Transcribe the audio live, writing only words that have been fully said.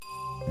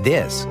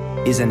This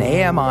is an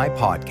AMI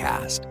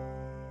podcast.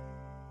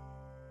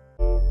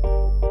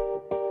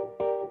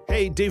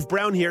 Hey, Dave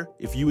Brown here.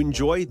 If you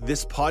enjoy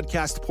this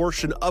podcast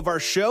portion of our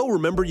show,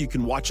 remember you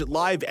can watch it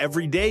live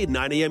every day at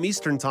 9 a.m.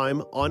 Eastern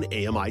Time on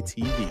AMI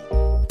TV.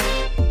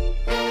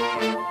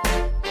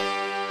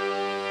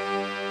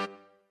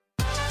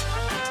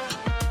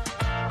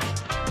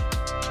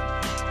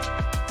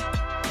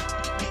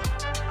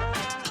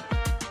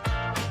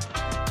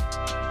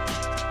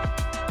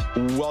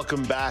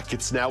 Welcome back.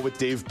 It's Now with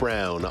Dave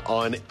Brown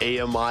on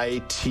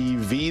AMI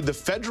TV. The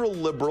federal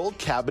Liberal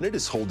cabinet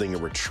is holding a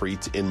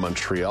retreat in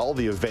Montreal.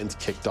 The event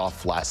kicked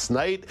off last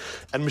night,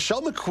 and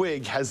Michelle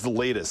McQuigge has the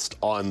latest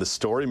on the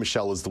story.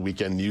 Michelle is the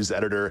weekend news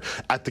editor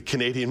at the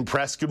Canadian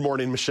Press. Good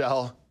morning,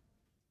 Michelle.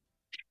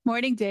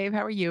 Morning, Dave.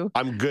 How are you?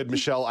 I'm good,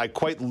 Michelle. I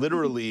quite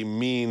literally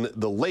mean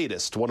the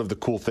latest. One of the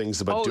cool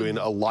things about doing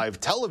a live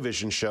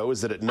television show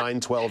is that at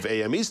 9:12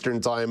 a.m.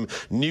 Eastern Time,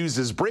 news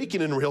is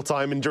breaking in real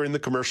time, and during the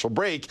commercial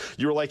break,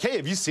 you were like, hey,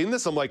 have you seen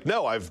this? I'm like,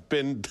 no, I've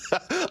been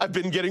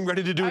getting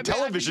ready to do a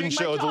television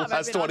show the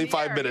last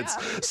 25 minutes.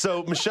 Yeah.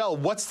 So, Michelle,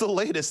 what's the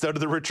latest out of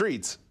the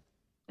retreat?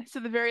 So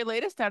the very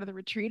latest out of the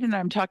retreat, and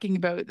I'm talking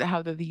about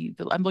how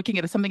I'm looking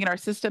at something in our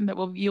system that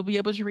you'll be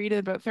able to read in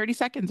about 30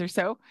 seconds or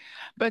so.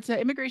 But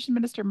Immigration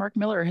Minister Mark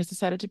Miller has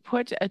decided to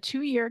put a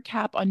 2-year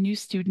cap on new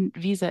student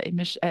visa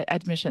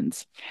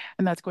admissions,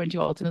 and that's going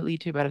to ultimately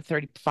lead to about a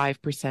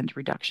 35%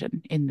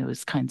 reduction in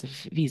those kinds of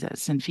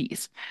visas and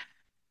fees.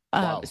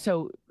 Wow.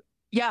 So,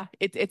 yeah,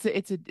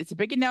 it's a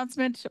big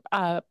announcement.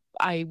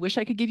 I wish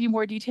I could give you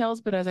more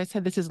details, but as I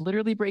said, this is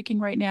literally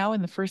breaking right now,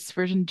 and the first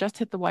version just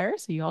hit the wire,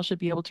 so you all should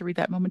be able to read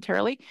that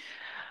momentarily.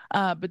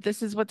 But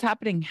this is what's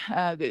happening.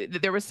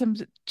 There was some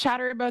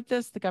chatter about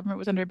this. The government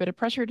was under a bit of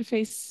pressure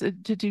to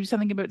do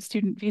something about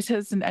student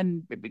visas,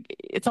 and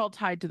it's all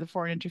tied to the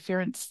foreign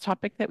interference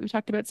topic that we've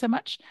talked about so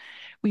much.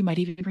 We might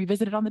even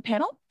revisit it on the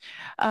panel.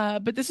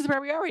 But this is where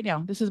we are right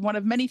now. This is one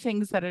of many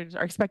things that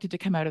are expected to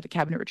come out of the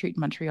cabinet retreat in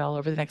Montreal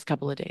over the next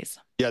couple of days.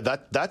 Yeah,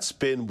 that's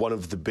been one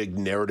of the big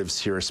narratives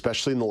here,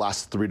 especially in the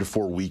last 3 to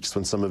 4 weeks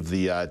when some of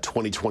the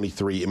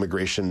 2023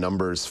 immigration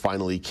numbers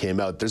finally came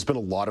out. There's been a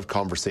lot of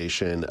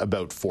conversation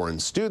about foreign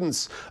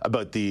students,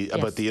 about the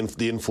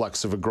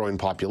influx of a growing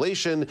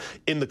population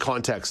in the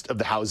context of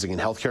the housing and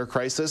healthcare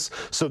crisis.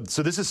 So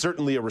this is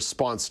certainly a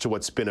response to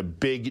what's been a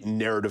big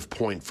narrative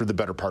point for the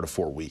better part of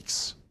 4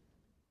 weeks.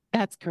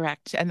 That's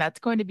correct. And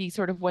that's going to be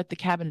sort of what the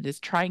cabinet is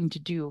trying to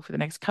do for the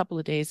next couple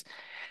of days,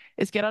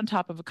 is get on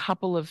top of a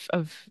couple of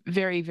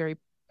very, very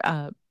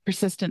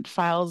persistent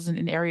files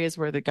in areas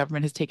where the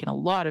government has taken a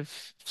lot of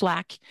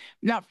flack,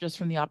 not just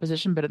from the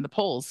opposition, but in the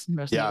polls,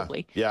 most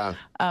notably. Yeah.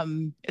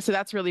 So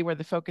that's really where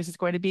the focus is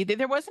going to be.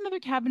 There was another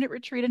cabinet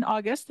retreat in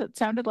August that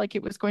sounded like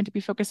it was going to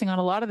be focusing on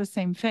a lot of the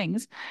same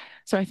things.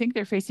 So I think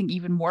they're facing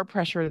even more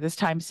pressure this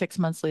time, 6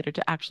 months later,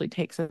 to actually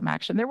take some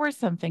action. There were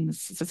some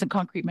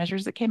concrete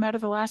measures that came out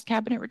of the last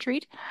cabiite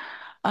retreat.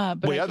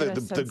 But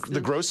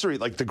the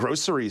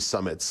grocery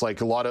summits, like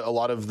a lot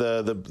of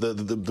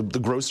the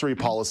grocery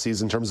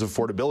policies in terms of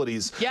affordabilities,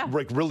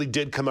 really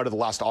did come out of the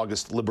last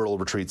August Liberal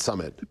Retreat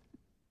Summit.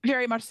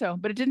 Very much so,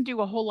 but it didn't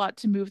do a whole lot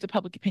to move the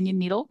public opinion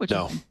needle, which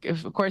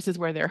of course is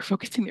where they're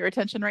focusing their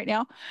attention right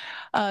now.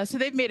 So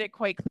they've made it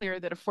quite clear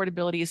that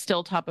affordability is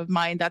still top of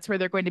mind. That's where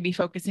they're going to be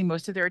focusing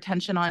most of their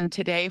attention on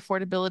today: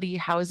 affordability,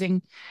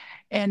 housing,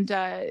 and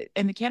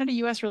the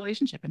Canada-U.S.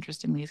 relationship.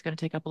 Interestingly, is going to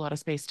take up a lot of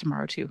space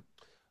tomorrow too.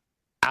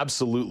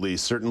 Absolutely.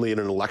 Certainly in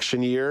an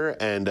election year,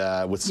 and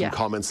with some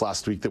comments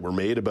last week that were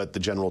made about the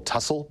general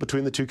tussle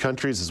between the two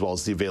countries, as well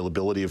as the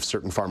availability of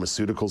certain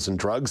pharmaceuticals and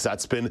drugs.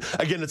 That's been,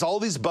 again, it's all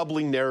these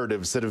bubbling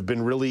narratives that have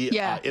been really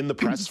in the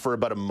press for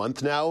about a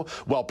month now,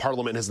 while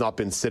Parliament has not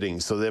been sitting.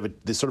 So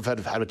they sort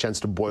of had a chance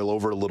to boil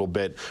over a little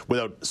bit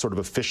without sort of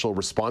official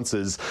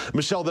responses.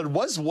 Michelle, there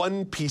was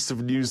one piece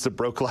of news that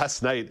broke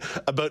last night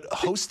about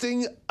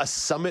hosting a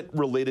summit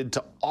related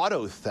to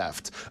auto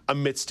theft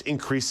amidst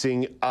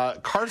increasing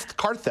car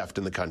theft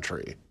in the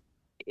country.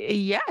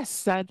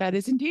 Yes, that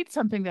is indeed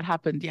something that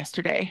happened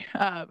yesterday.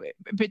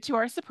 But to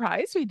our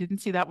surprise, we didn't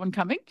see that one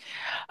coming.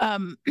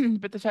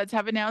 But the feds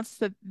have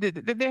announced that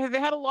they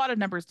had a lot of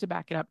numbers to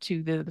back it up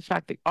to the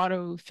fact that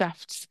auto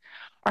thefts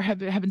have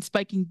been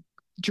spiking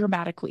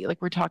dramatically.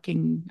 Like, we're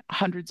talking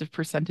hundreds of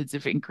percentages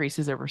of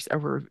increases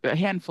over a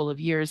handful of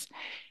years.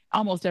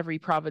 Almost every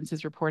province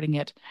is reporting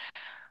it.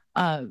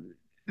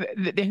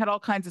 They had all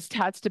kinds of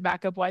stats to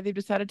back up why they've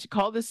decided to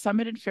call this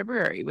summit in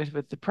February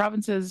with the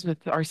provinces,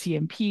 with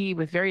RCMP,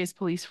 with various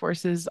police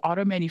forces.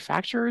 Auto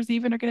manufacturers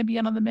even are going to be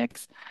in on the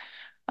mix.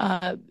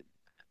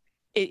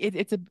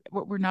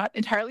 We're not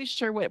entirely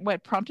sure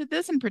what prompted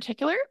this in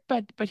particular,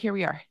 but here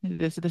we are.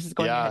 This is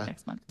going ahead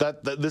next month.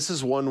 This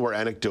is one where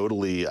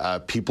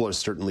anecdotally people are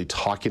certainly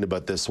talking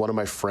about this. One of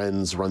my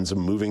friends runs a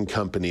moving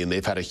company, and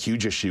they've had a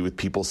huge issue with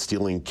people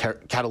stealing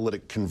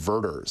catalytic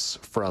converters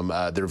from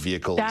their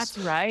vehicles. That's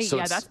right. So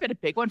that's been a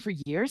big one for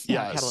years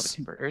now. Catalytic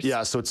converters.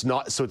 Yeah. So it's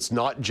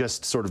not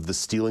just sort of the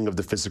stealing of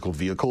the physical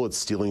vehicle; it's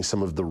stealing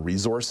some of the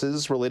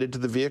resources related to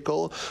the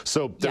vehicle.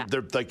 So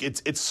they're like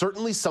it's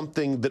certainly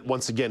something that,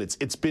 once again, it's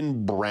it's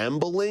been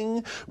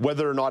brambling.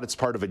 Whether or not it's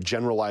part of a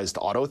generalized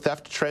auto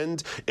theft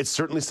trend, it's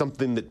certainly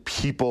something that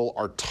people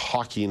are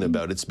talking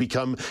about. It's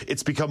become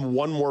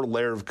one more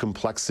layer of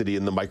complexity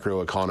in the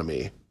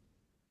microeconomy.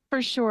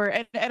 For sure.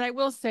 And I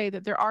will say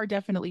that there are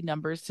definitely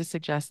numbers to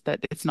suggest that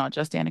it's not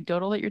just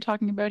anecdotal that you're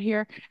talking about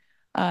here.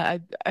 I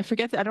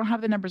forget that I don't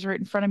have the numbers right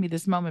in front of me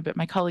this moment, but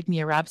my colleague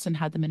Mia Rabson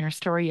had them in her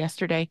story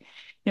yesterday.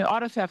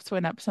 Auto thefts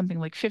went up something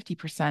like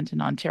 50%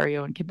 in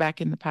Ontario and Quebec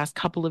in the past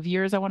couple of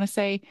years, I want to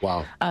say.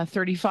 Wow.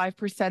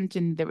 35%,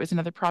 and there was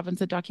another province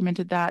that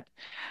documented that.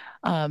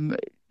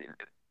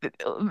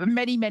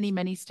 Many, many,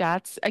 many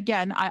stats.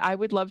 Again, I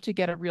would love to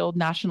get a real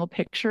national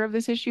picture of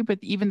this issue, but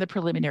even the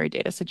preliminary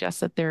data suggests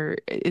that there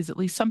is at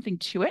least something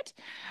to it.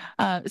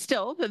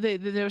 Still, the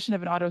notion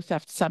of an auto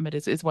theft summit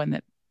is one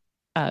that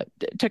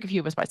took a few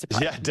of us by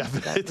surprise. Yeah,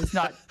 definitely. It's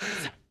not.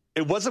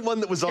 It wasn't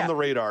one that was on the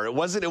radar. It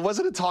wasn't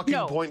a talking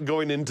point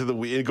going into the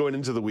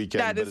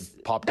weekend, but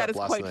it popped up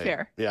last night. That is quite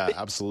fair. Yeah,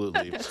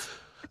 absolutely.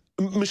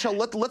 Michelle,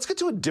 let's get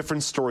to a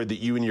different story that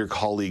you and your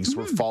colleagues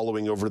were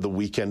following over the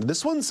weekend.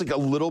 This one's like a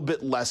little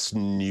bit less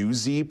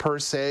newsy per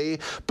se,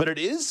 but it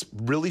is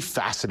really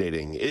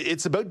fascinating.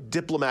 It's about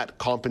diplomat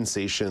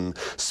compensation,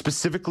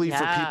 specifically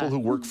for people who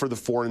work for the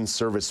Foreign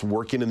Service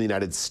working in the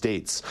United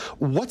States.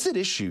 What's at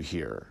issue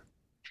here?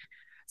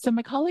 So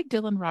my colleague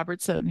Dylan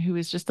Robertson, who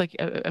is just like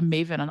a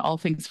maven on all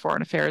things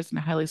foreign affairs, and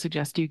I highly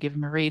suggest you give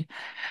him a read,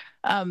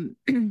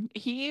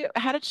 he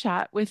had a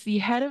chat with the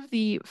head of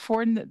the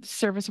Foreign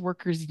Service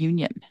Workers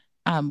Union,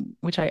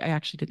 which I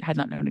actually had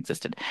not known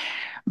existed.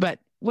 But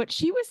what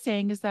she was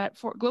saying is that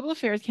for Global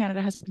Affairs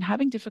Canada has been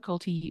having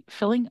difficulty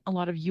filling a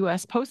lot of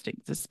U.S.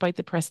 postings, despite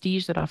the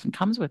prestige that often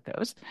comes with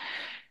those.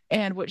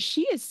 And what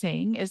she is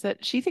saying is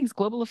that she thinks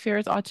Global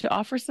Affairs ought to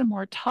offer some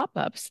more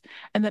top-ups,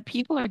 and that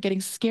people are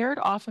getting scared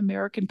off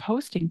American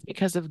postings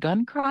because of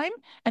gun crime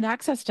and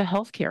access to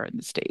healthcare in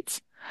the States.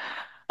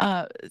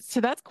 So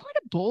that's quite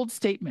a bold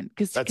statement.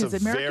 That's a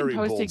very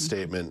bold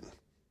statement.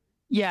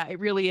 Yeah, it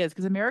really is,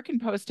 because American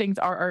postings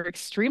are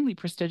extremely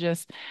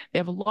prestigious. They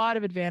have a lot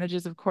of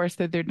advantages, of course.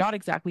 They're not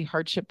exactly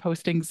hardship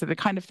postings. They're the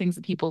kind of things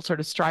that people sort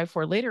of strive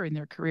for later in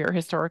their career,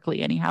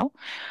 historically anyhow.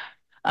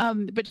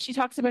 But she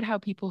talks about how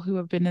people who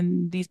have been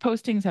in these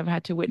postings have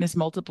had to witness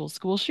multiple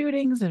school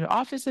shootings and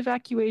office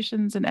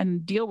evacuations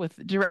and deal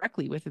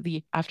directly with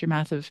the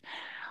aftermath of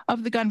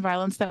the gun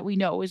violence that we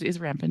know is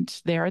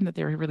rampant there, and that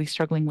they're really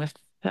struggling with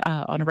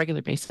on a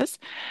regular basis.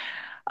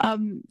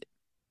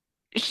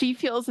 She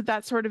feels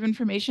that sort of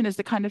information is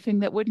the kind of thing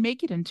that would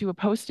make it into a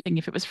posting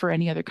if it was for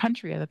any other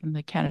country other than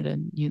Canada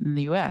and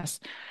the U.S.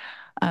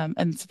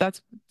 And so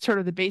that's sort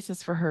of the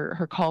basis for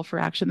her call for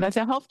action. That's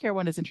a healthcare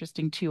one is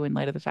interesting too, in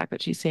light of the fact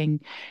that she's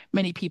saying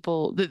many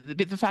people,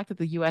 the fact that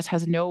the U.S.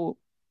 has no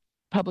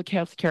public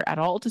health care at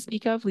all to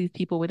speak of, leaves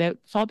people without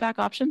fallback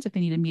options if they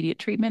need immediate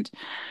treatment.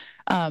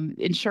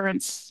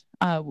 Insurance,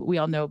 we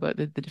all know about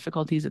the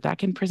difficulties that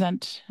can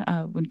present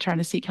when trying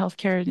to seek health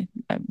care when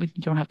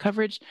you don't have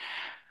coverage.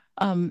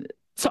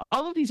 So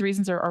all of these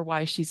reasons are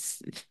why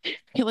she's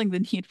feeling the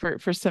need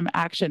for some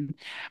action.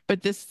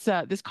 But this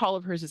call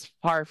of hers is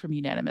far from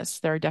unanimous.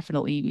 There are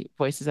definitely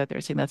voices out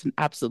there saying that's an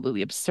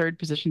absolutely absurd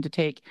position to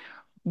take.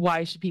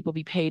 Why should people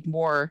be paid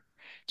more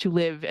to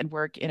live and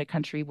work in a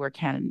country where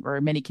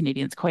many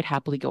Canadians quite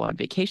happily go on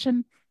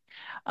vacation?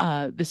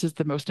 This is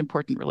the most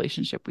important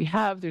relationship we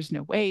have. There's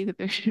no way that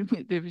there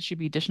should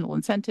be additional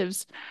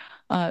incentives.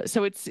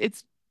 So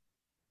it's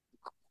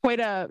quite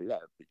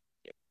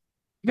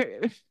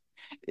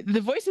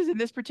the voices in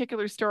this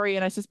particular story,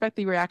 and I suspect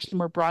the reaction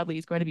more broadly,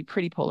 is going to be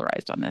pretty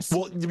polarized on this.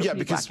 Well, yeah,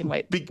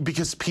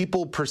 because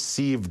people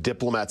perceive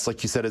diplomats,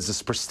 like you said, as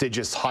this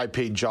prestigious,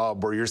 high-paid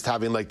job where you're just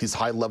having like these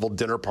high-level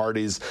dinner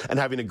parties and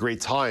having a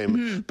great time.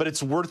 Mm-hmm. But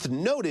it's worth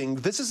noting,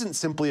 this isn't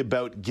simply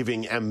about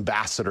giving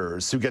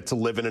ambassadors who get to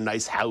live in a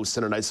nice house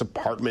and a nice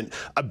apartment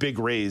a big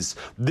raise.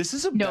 This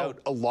is about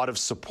a lot of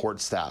support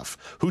staff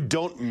who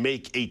don't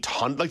make a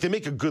ton, like they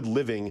make a good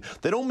living.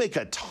 They don't make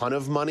a ton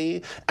of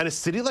money. And a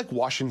city like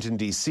Washington,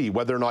 D.C.,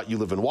 whether or not you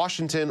live in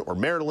Washington or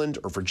Maryland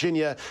or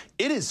Virginia,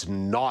 it is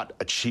not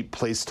a cheap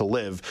place to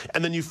live.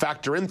 And then you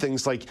factor in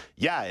things like,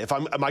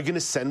 am I going to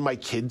send my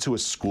kid to a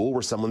school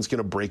where someone's going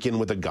to break in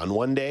with a gun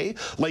one day?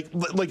 I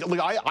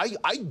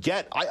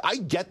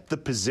get the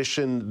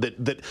position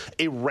that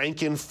a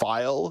rank and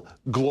file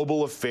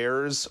global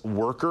affairs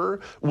worker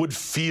would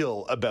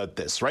feel about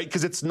this, right?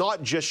 Because it's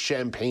not just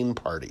champagne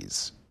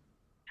parties.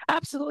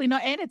 Absolutely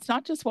not. And it's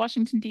not just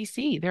Washington,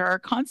 D.C. There are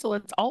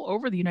consulates all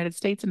over the United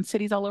States and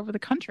cities all over the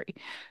country.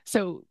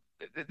 So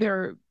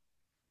the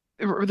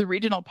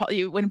regional,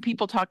 when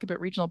people talk about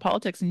regional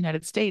politics in the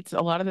United States,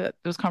 a lot of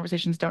those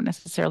conversations don't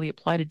necessarily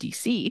apply to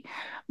D.C.,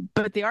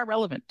 but they are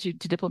relevant to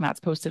diplomats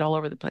posted all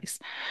over the place.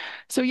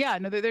 So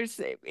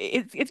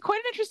it's quite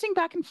an interesting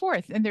back and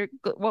forth. And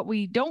what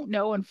we don't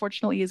know,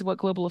 unfortunately, is what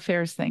Global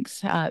Affairs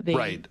thinks.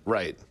 Right.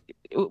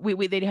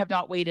 They have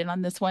not weighed in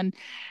on this one.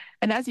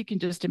 And as you can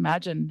just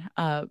imagine,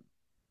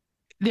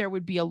 there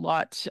would be a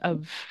lot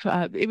of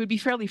it would be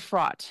fairly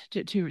fraught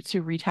to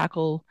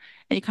retackle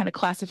any kind of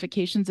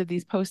classifications of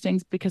these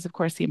postings, because of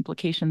course the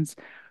implications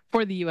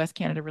for the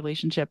U.S.-Canada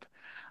relationship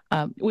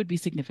would be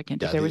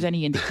significant. If there was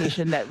any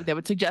indication that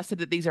would suggest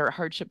that these are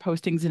hardship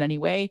postings in any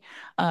way,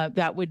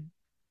 that would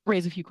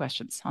raise a few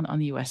questions on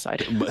the U.S.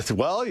 side.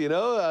 Well,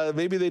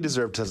 maybe they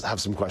deserve to have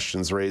some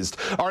questions raised.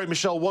 All right,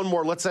 Michelle, one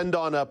more. Let's end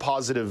on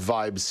positive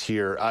vibes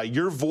here.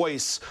 Your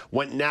voice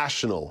went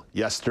national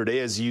yesterday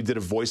as you did a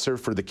voiceover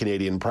for the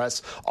Canadian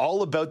Press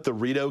all about the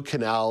Rideau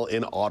Canal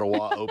in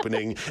Ottawa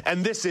opening.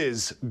 And this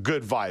is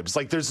good vibes.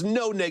 Like, there's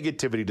no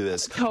negativity to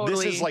this.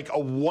 Totally. This is like a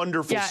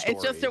wonderful story. Yeah,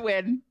 it's just a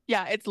win.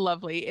 Yeah, it's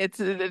lovely. It's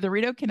the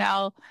Rideau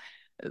Canal,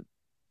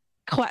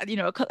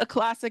 a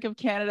classic of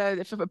Canada.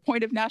 If a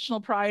point of national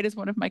pride, as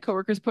one of my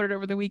coworkers put it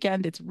over the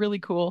weekend, it's really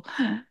cool.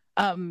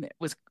 It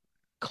was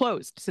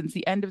closed since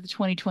the end of the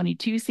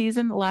 2022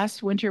 season.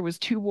 Last winter was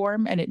too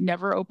warm and it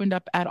never opened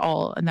up at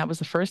all. And that was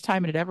the first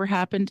time it had ever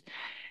happened.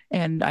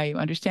 And I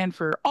understand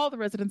for all the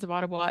residents of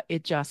Ottawa,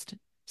 it just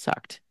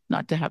sucked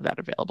not to have that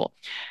available.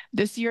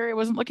 This year, it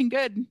wasn't looking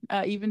good.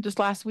 Even just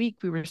last week,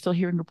 we were still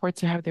hearing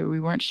reports of how we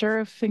weren't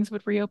sure if things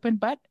would reopen,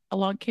 but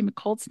along came a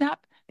cold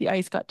snap. The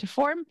ice got to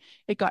form,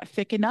 it got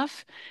thick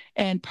enough,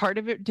 and part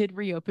of it did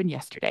reopen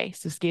yesterday.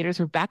 So skaters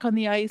were back on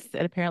the ice,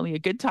 and apparently a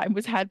good time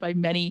was had by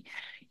many,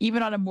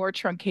 even on a more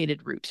truncated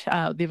route.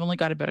 They've only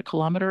got about 1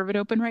 kilometer of it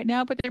open right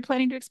now, but they're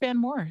planning to expand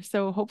more.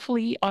 So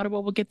hopefully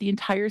Ottawa will get the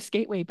entire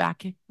skateway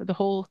back, the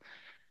whole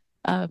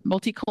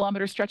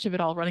multi-kilometer stretch of it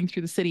all running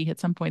through the city at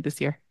some point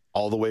this year.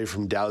 All the way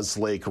from Dow's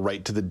Lake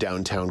right to the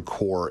downtown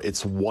core.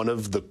 It's one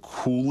of the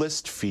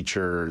coolest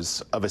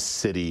features of a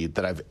city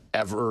that I've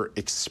ever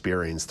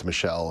experienced,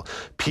 Michelle.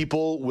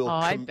 People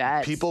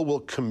will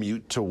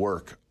commute to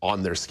work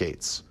on their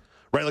skates,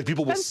 right? Like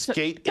people will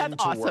skate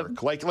into awesome.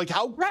 work. Like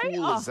how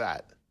cool is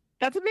that?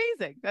 That's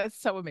amazing. That's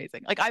so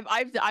amazing. Like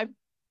I've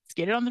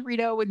skated on the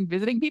Rideau and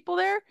visiting people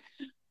there,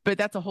 but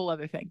that's a whole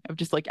other thing of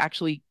just like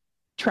actually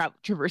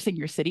traversing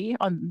your city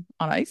on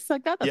ice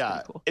like that. That's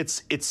pretty cool.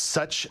 It's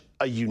such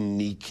a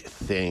unique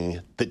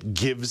thing that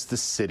gives the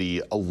city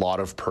a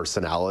lot of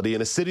personality,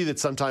 and a city that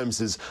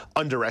sometimes is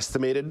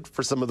underestimated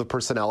for some of the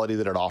personality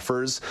that it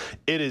offers.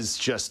 It is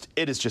just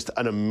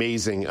an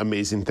amazing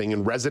thing.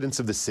 And residents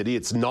of the city,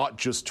 it's not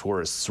just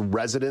tourists.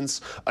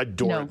 Residents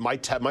adore it.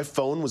 My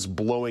phone was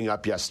blowing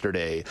up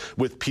yesterday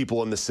with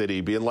people in the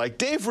city being like,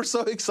 "Dave, we're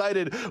so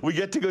excited. We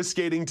get to go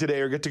skating today,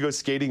 or get to go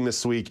skating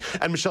this week."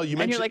 And Michelle, you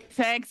mentioned, you're like,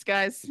 "Thanks,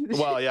 guys."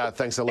 Well, yeah,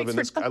 thanks. I live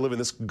in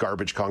this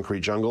garbage concrete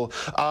jungle.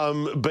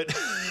 But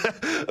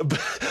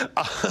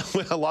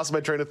I lost my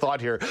train of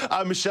thought here.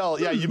 Michelle,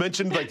 yeah, you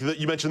mentioned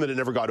that it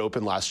never got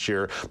open last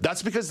year.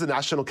 That's because the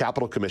National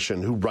Capital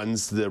Commission, who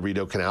runs the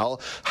Rideau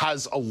Canal,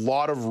 has a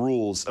lot of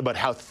rules about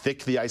how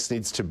thick the ice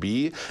needs to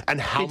be and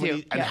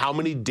how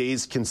many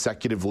days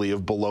consecutively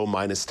of below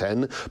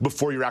 -10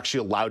 before you're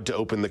actually allowed to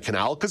open the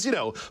canal. Because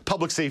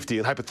public safety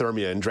and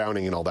hypothermia and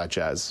drowning and all that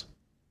jazz.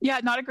 Yeah,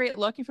 not a great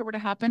look if it were to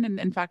happen. And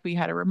in fact, we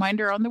had a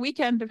reminder on the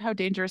weekend of how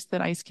dangerous the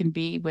ice can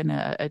be when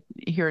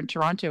here in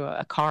Toronto,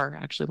 a car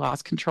actually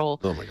lost control.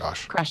 Oh my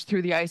gosh. Crashed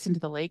through the ice into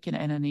the lake, and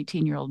an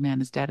 18-year-old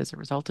man is dead as a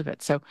result of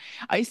it. So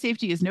ice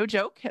safety is no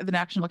joke. The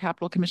National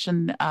Capital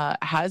Commission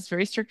has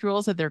very strict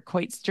rules that they're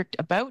quite strict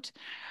about.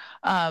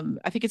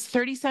 I think it's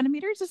 30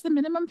 centimeters is the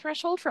minimum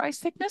threshold for ice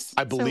thickness.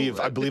 I believe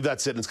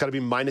that's it. And it's got to be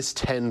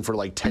 -10 for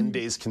like 10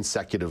 days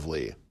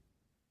consecutively.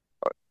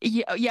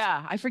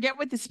 Yeah, I forget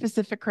what the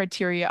specific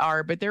criteria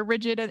are, but they're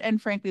rigid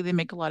and frankly, they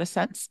make a lot of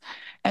sense.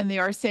 And they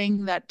are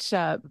saying that,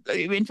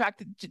 in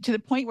fact, to the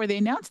point where they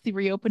announced the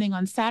reopening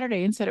on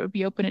Saturday and said it would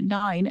be open at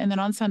 9. And then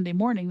on Sunday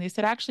morning, they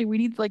said, actually, we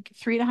need like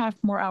 3.5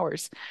 more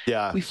hours.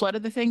 Yeah. We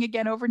flooded the thing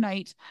again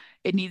overnight.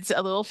 It needs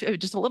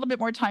just a little bit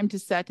more time to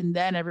set, and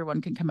then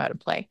everyone can come out and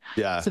play.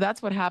 Yeah. So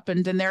that's what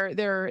happened. And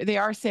they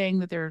are saying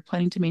that they're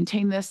planning to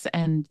maintain this.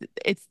 And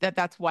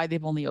that's why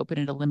they've only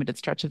opened a limited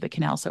stretch of the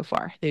canal so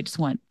far. They just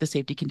want the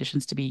safety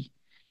conditions to be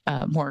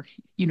more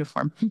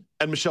uniform.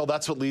 And Michelle,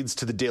 that's what leads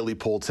to the daily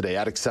poll today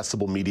at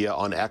Accessible Media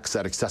on X,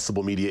 at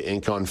Accessible Media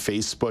Inc. on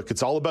Facebook.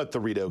 It's all about the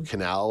Rideau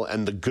Canal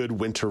and the good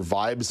winter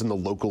vibes and the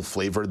local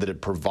flavor that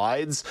it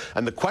provides.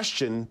 And the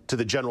question to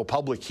the general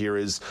public here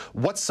is,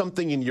 what's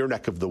something in your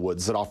neck of the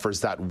woods that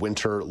offers that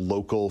winter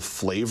local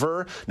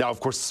flavor? Now,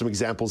 of course, some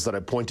examples that I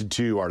pointed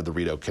to are the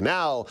Rideau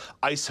Canal,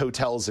 ice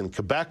hotels in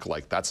Quebec,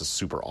 like that's a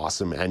super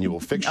awesome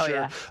annual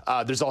fixture. Oh,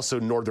 yeah. There's also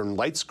Northern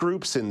Lights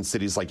groups in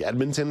cities like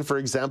Edmonton, for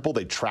example.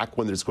 They track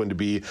when there's going to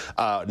be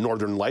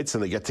Northern Lights,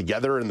 and they get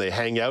together and they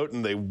hang out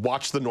and they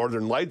watch the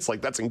Northern Lights.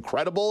 Like, that's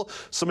incredible.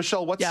 So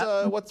Michelle,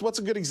 what's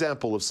a good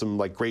example of some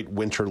like great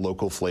winter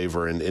local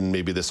flavor in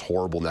maybe this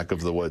horrible neck of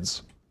the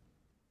woods?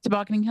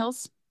 Tobogganing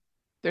Hills.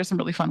 There's some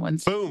really fun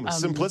ones. Boom.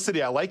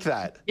 Simplicity. I like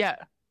that. Yeah.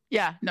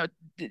 Yeah. No,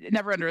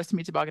 never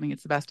underestimate tobogganing.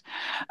 It's the best.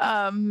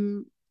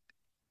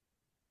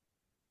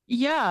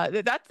 Yeah,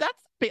 that's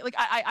like,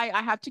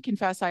 I have to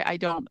confess, I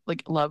don't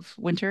like love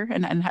winter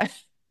and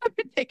I've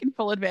been taking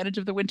full advantage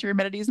of the winter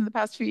amenities in the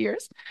past few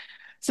years.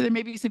 So there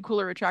may be some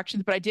cooler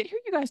attractions, but I did hear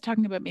you guys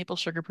talking about maple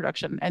sugar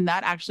production, and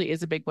that actually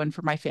is a big one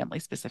for my family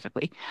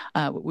specifically.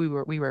 We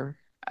were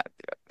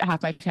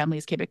half my family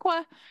is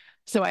Quebecois,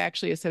 so I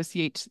actually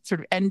associate sort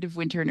of end of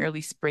winter and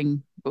early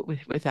spring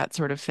with that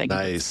sort of thing.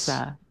 Nice.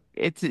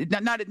 It's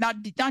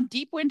not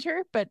deep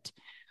winter, but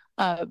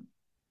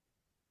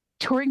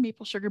touring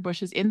maple sugar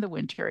bushes in the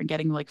winter and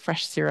getting like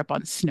fresh syrup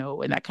on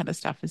snow and that kind of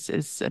stuff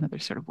is another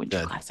sort of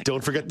winter classic.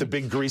 Don't forget the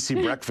big greasy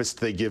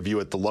breakfast they give you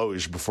at the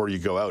Loge before you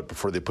go out,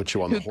 before they put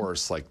you on the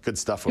horse. Like, good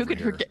stuff over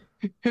here.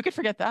 Who could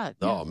forget that?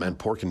 Oh, man,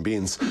 pork and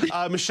beans.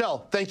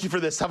 Michelle, thank you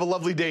for this. Have a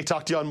lovely day.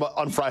 Talk to you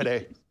on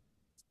Friday.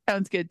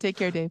 Sounds good. Take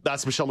care, Dave.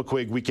 That's Michelle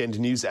McQuigge, weekend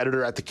news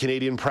editor at the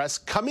Canadian Press.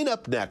 Coming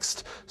up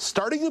next,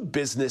 starting a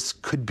business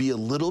could be a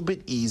little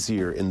bit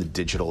easier in the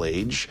digital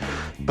age,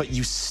 but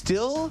you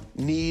still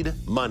need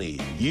money.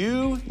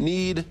 You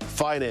need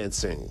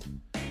financing.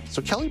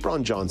 So Kelly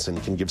Braun Johnson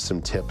can give some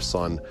tips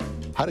on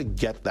how to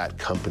get that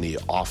company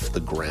off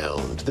the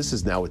ground. This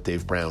is Now with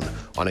Dave Brown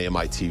on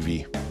AMI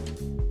TV.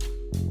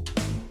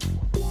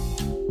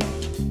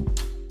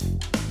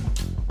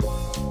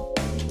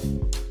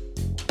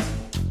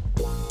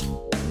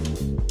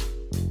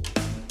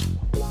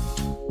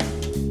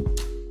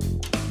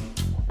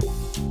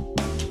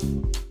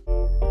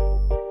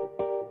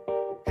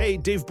 Hey,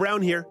 Dave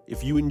Brown here.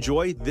 If you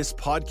enjoy this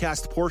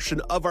podcast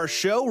portion of our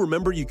show,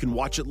 remember you can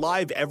watch it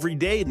live every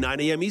day at 9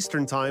 a.m.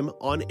 Eastern Time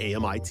on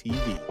AMI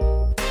TV.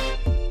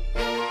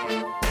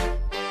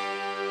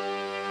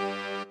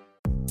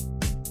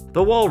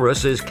 The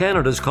Walrus is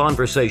Canada's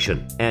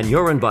conversation, and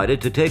you're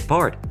invited to take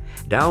part.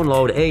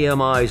 Download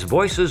AMI's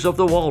Voices of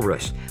the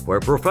Walrus,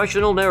 where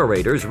professional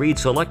narrators read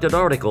selected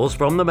articles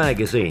from the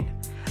magazine.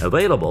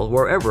 Available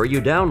wherever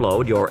you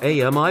download your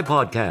AMI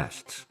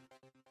podcasts.